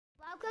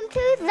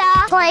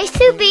place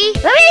to be.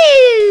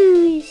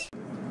 Reviews!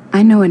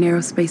 I know an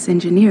aerospace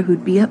engineer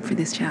who'd be up for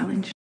this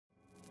challenge.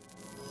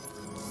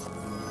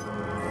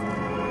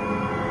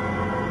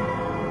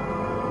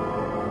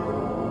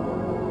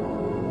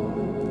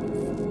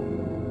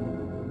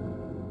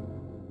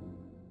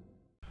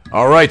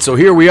 Alright, so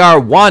here we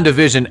are,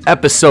 WandaVision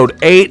Episode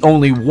 8,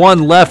 only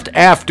one left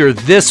after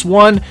this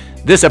one.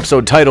 This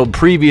episode titled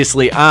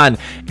previously on,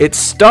 it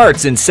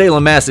starts in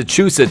Salem,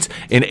 Massachusetts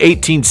in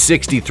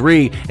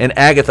 1863, and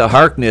Agatha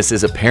Harkness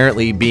is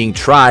apparently being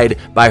tried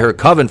by her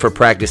coven for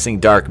practicing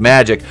dark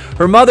magic.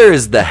 Her mother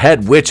is the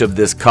head witch of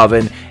this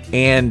coven,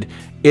 and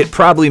it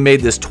probably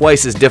made this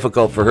twice as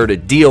difficult for her to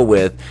deal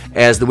with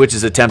as the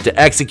witches attempt to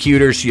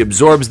execute her. She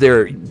absorbs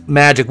their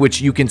magic,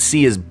 which you can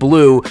see is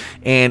blue,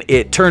 and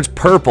it turns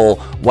purple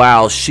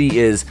while she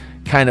is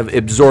kind of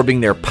absorbing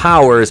their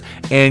powers,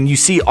 and you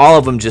see all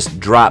of them just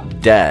drop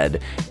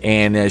dead.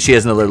 And she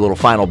has another little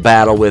final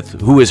battle with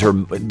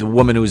the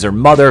woman who is her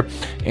mother,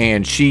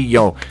 and she,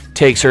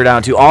 takes her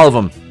down to. All of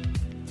them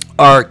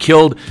are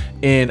killed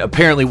in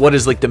apparently what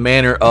is like the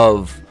manner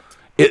of.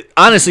 It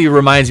honestly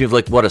reminds me of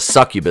like what a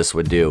succubus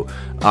would do,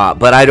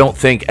 but I don't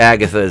think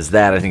Agatha is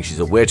that. I think she's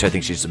a witch. I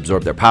think she's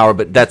absorbed their power,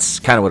 but that's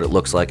kind of what it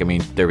looks like. I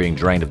mean, they're being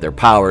drained of their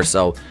power,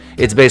 so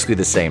it's basically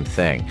the same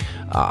thing.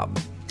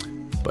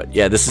 But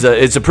yeah,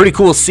 it's a pretty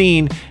cool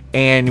scene,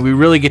 and we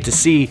really get to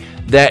see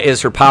that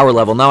is her power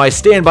level. Now, I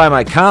stand by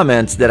my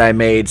comments that I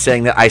made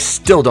saying that I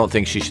still don't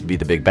think she should be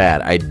the big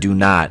bad. I do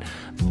not,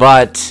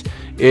 but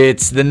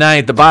it's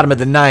the bottom of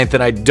the ninth,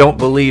 and I don't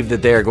believe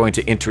that they are going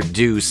to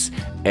introduce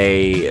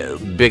a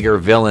bigger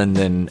villain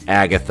than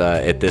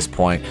Agatha at this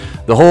point.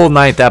 The whole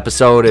ninth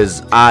episode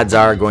is odds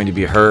are going to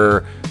be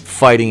her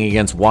fighting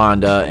against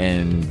Wanda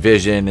and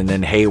Vision, and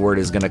then Hayward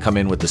is going to come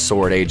in with the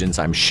sword agents,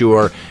 I'm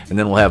sure, and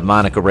then we'll have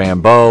Monica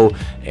Rambeau,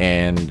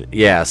 and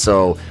yeah,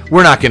 so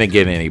we're not going to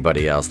get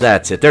anybody else.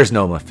 That's it. There's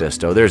no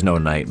Mephisto. There's no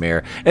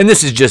Nightmare. And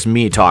this is just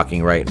me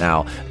talking right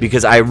now,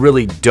 because I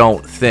really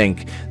don't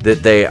think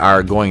that they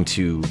are going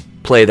to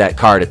play that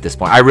card at this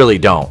point. I really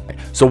don't.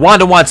 So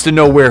Wanda wants to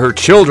know where her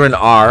children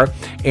are,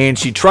 and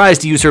she tries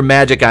to use her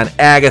magic on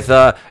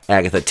Agatha.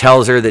 Agatha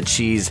tells her that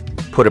she's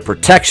put a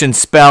protection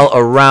spell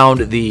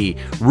around the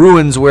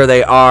ruins where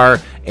they are,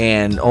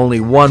 and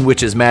only one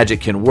witch's magic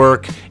can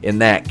work in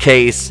that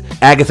case.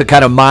 Agatha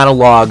kind of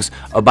monologues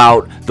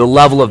about the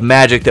level of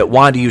magic that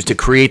Wanda used to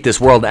create this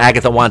world.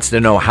 Agatha wants to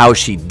know how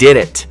she did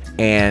it.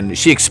 And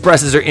she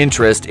expresses her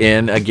interest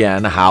in,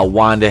 again, how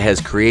Wanda has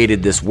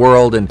created this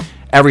world and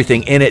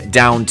everything in it,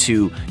 down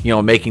to,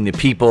 making the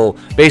people.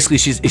 Basically,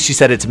 she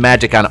said it's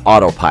magic on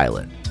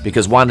autopilot,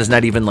 because Wanda's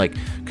not even like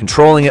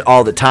controlling it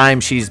all the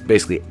time. She's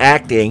basically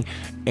acting,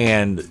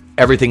 and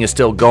everything is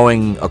still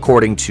going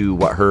according to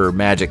what her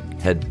magic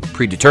had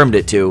predetermined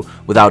it to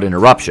without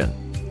interruption.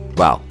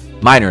 Well,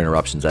 minor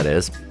interruptions, that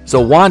is. So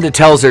Wanda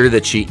tells her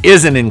that she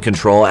isn't in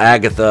control.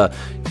 Agatha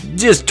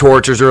just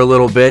tortures her a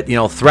little bit,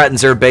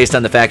 threatens her based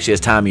on the fact she has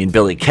Tommy and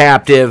Billy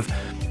captive.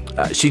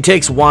 She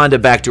takes Wanda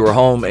back to her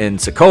home in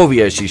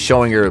Sokovia. She's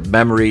showing her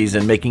memories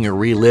and making her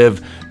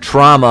relive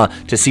trauma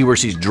to see where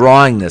she's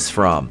drawing this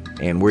from.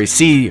 And we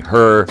see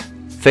her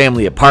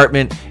family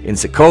apartment in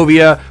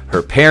Sokovia,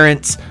 her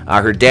parents.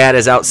 Her dad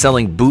is out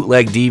selling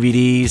bootleg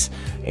DVDs,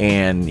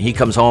 and he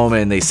comes home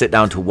and they sit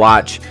down to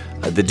watch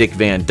the Dick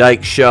Van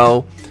Dyke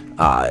Show.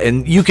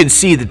 And you can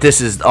see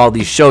that all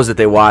these shows that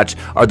they watch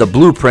are the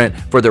blueprint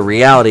for the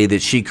reality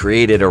that she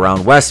created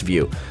around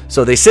Westview.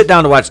 So they sit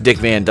down to watch Dick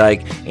Van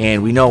Dyke,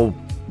 and we know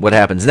what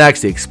happens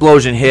next. The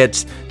explosion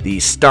hits, the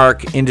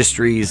Stark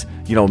Industries,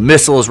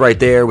 missiles right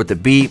there with the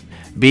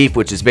beep,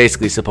 which is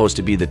basically supposed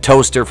to be the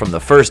toaster from the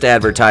first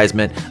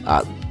advertisement.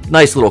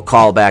 Nice little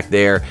callback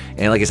there,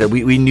 and like I said,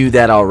 we knew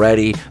that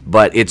already,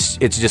 but it's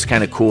just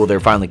kind of cool. They're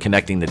finally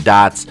connecting the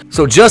dots.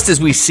 So just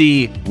as we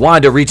see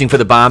Wanda reaching for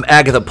the bomb,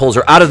 Agatha pulls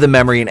her out of the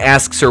memory and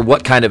asks her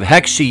what kind of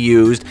hex she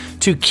used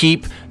to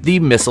keep the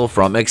missile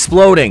from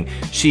exploding.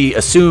 She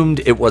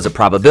assumed it was a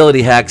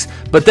probability hex,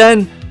 but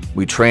then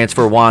we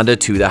transfer Wanda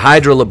to the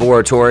Hydra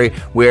laboratory,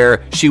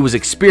 where she was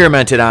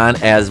experimented on,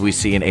 as we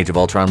see in Age of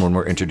Ultron when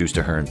we're introduced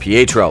to her and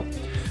Pietro.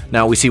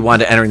 Now we see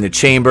Wanda entering the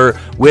chamber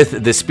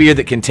with the spear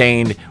that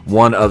contained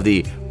one of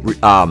the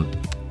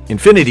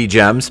Infinity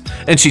Gems,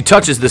 and she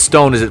touches the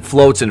stone as it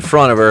floats in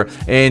front of her,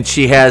 and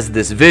she has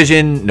this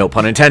vision, no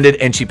pun intended,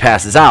 and she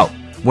passes out.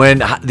 When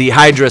the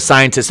Hydra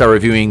scientists are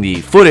reviewing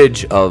the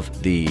footage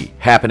of the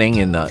happening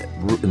in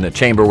the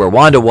chamber where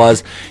Wanda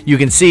was, you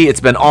can see it's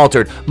been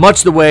altered,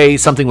 much the way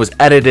something was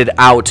edited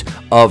out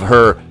of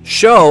her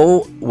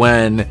show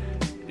when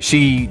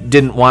she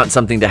didn't want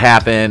something to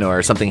happen,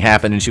 or something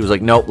happened and she was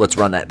like, nope, let's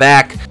run that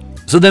back.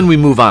 So then we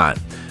move on.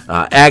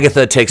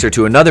 Agatha takes her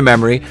to another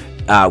memory,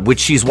 which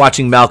she's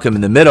watching Malcolm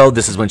in the Middle.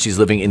 This is when she's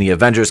living in the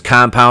Avengers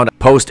compound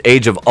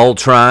post-Age of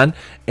Ultron.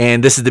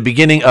 And this is the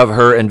beginning of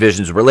her and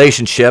Vision's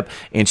relationship.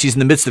 And she's in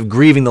the midst of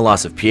grieving the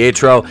loss of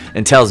Pietro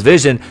and tells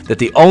Vision that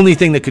the only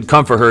thing that could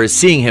comfort her is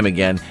seeing him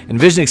again. And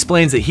Vision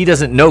explains that he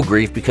doesn't know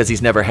grief because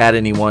he's never had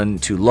anyone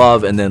to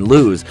love and then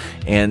lose.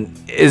 And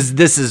as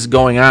this is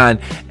going on,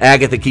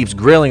 Agatha keeps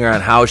grilling her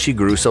on how she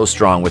grew so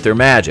strong with her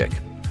magic.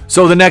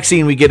 So the next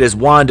scene we get is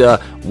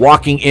Wanda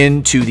walking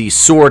into the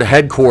Sword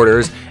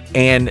headquarters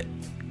and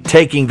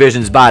taking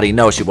Vision's body.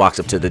 No, she walks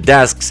up to the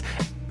desks.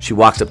 She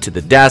walks up to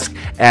the desk,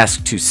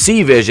 asks to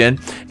see Vision,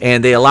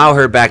 and they allow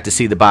her back to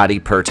see the body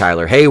per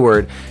Tyler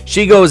Hayward.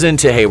 She goes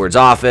into Hayward's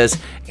office,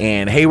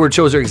 and Hayward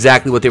shows her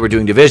exactly what they were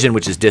doing to Vision,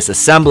 which is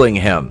disassembling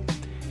him.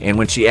 And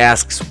when she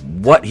asks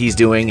what he's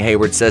doing,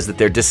 Hayward says that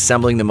they're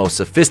disassembling the most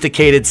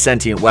sophisticated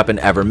sentient weapon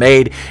ever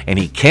made, and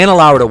he can't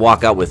allow her to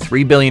walk out with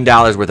 $3 billion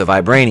worth of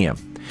vibranium.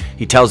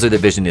 He tells her the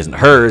Vision isn't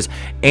hers,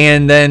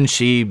 and then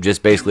she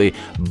just basically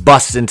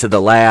busts into the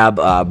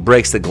lab,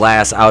 breaks the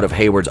glass out of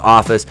Hayward's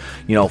office,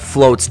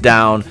 floats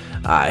down.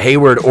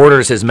 Hayward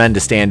orders his men to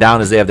stand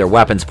down as they have their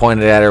weapons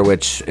pointed at her,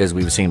 which, as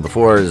we've seen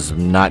before, is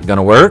not going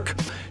to work.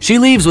 She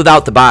leaves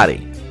without the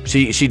body.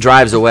 She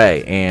drives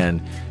away,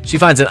 and she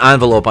finds an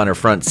envelope on her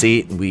front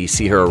seat. We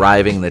see her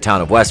arriving in the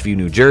town of Westview,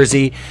 New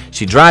Jersey.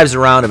 She drives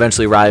around,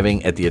 eventually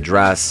arriving at the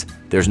address.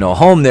 There's no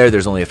home there.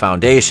 There's only a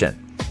foundation.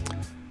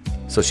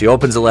 So she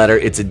opens the letter.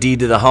 It's a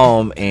deed to the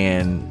home,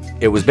 and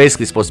it was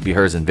basically supposed to be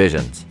hers and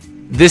Vision's.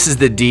 This is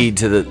the deed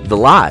to the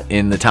lot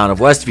in the town of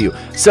Westview.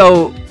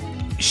 So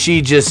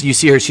you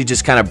see her, she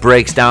just kind of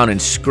breaks down and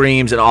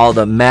screams, and all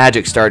the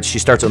magic she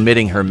starts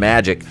emitting her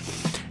magic.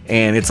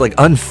 And it's like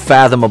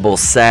unfathomable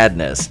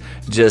sadness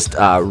just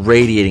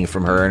radiating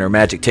from her, and her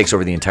magic takes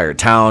over the entire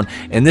town.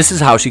 And this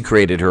is how she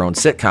created her own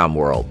sitcom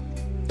world.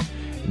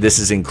 This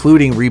is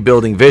including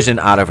rebuilding Vision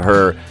out of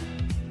her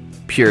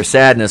pure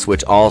sadness,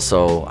 which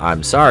also,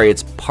 I'm sorry,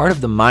 it's part of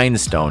the Mind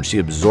Stone. She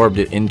absorbed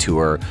it into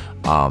her,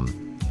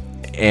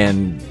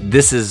 and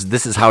this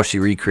is how she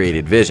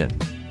recreated Vision.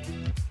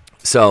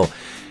 So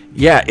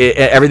yeah,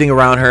 everything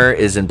around her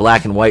is in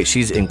black and white.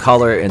 She's in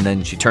color, and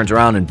then she turns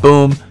around and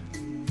boom,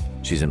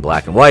 she's in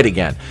black and white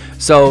again.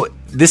 So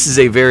this is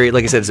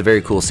like I said, it's a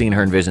very cool scene.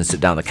 Her and Vision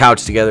sit down on the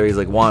couch together. He's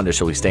like, Wanda,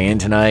 shall we stay in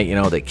tonight?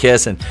 They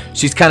kiss, and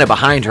she's kind of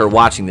behind her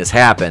watching this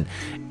happen.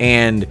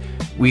 And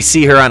we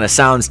see her on a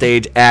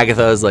soundstage.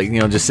 Agatha is like,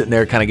 just sitting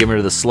there kind of giving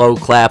her the slow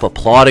clap,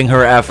 applauding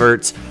her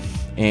efforts.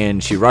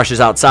 And she rushes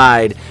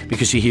outside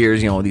because she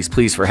hears, these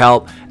pleas for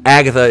help.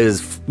 Agatha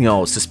is,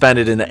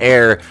 suspended in the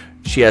air.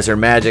 She has her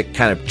magic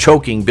kind of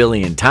choking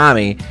Billy and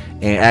Tommy.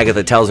 And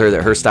Agatha tells her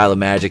that her style of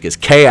magic is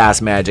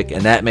chaos magic,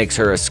 and that makes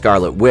her a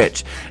Scarlet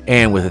Witch.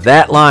 And with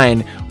that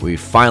line, we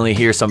finally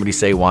hear somebody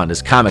say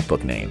Wanda's comic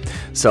book name.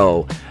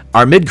 So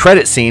our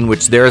mid-credit scene,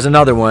 which there is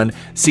another one,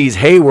 sees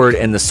Hayward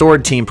and the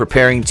Sword team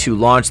preparing to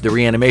launch the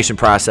reanimation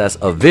process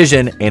of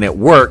Vision, and it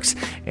works.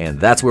 And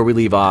that's where we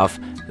leave off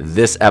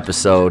this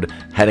episode,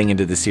 heading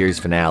into the series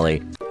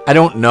finale. I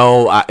don't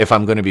know if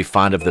I'm going to be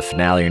fond of the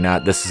finale or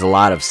not. This is a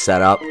lot of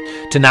setup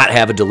to not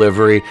have a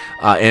delivery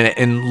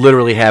and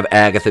literally have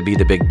Agatha be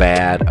the big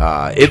bad.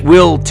 It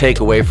will take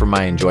away from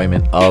my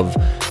enjoyment of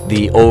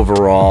the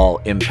overall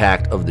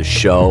impact of the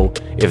show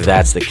if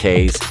that's the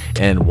case,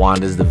 and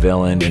Wanda's the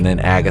villain and then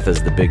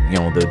Agatha's the big,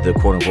 the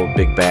quote-unquote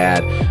big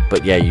bad.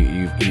 But yeah,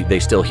 they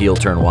still heel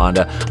turn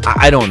Wanda.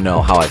 I don't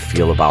know how I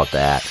feel about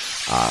that.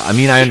 I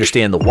mean, I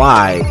understand the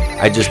why.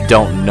 I just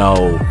don't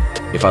know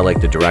if I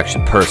like the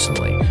direction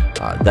personally.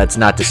 That's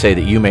not to say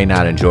that you may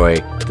not enjoy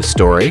the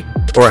story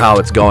or how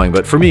it's going,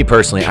 but for me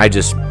personally, I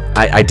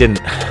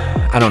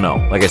don't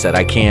know. Like I said,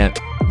 I can't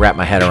wrap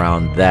my head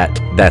around that.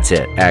 That's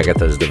it.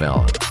 Agatha's the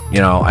villain.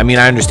 I mean,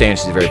 I understand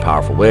she's a very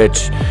powerful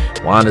witch.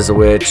 Wanda's a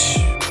witch.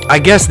 I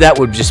guess that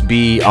would just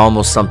be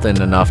almost something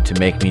enough to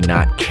make me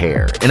not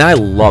care. And I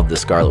love the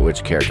Scarlet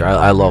Witch character.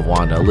 I love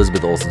Wanda.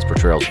 Elizabeth Olsen's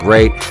portrayal is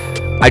great.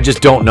 I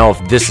just don't know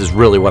if this is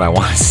really what I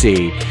want to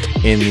see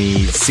in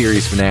the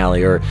series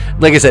finale. Or,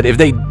 like I said, if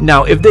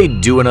they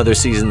do another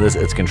season,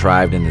 it's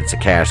contrived and it's a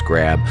cash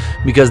grab,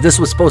 because this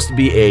was supposed to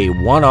be a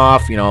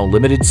one-off,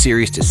 limited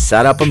series to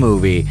set up a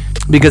movie,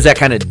 because that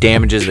kind of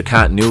damages the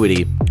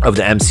continuity of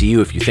the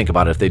MCU. If you think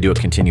about it, if they do a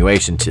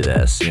continuation to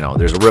this,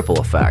 there's a ripple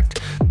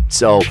effect.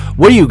 So,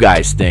 what do you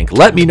guys think?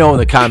 Let me know in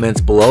the comments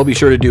below. Be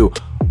sure to do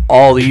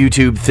all the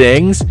YouTube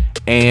things.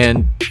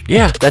 And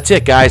yeah, that's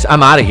it, guys.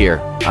 I'm out of here.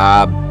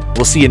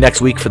 We'll see you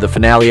next week for the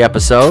finale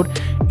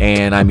episode.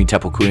 And I'm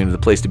Temple Queen of the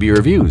Place to Be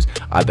Reviews.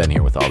 I've been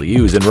here with all the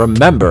yous. And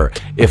remember,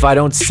 if I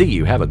don't see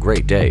you, have a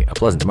great day, a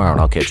pleasant tomorrow,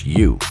 and I'll catch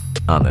you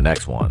on the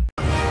next one.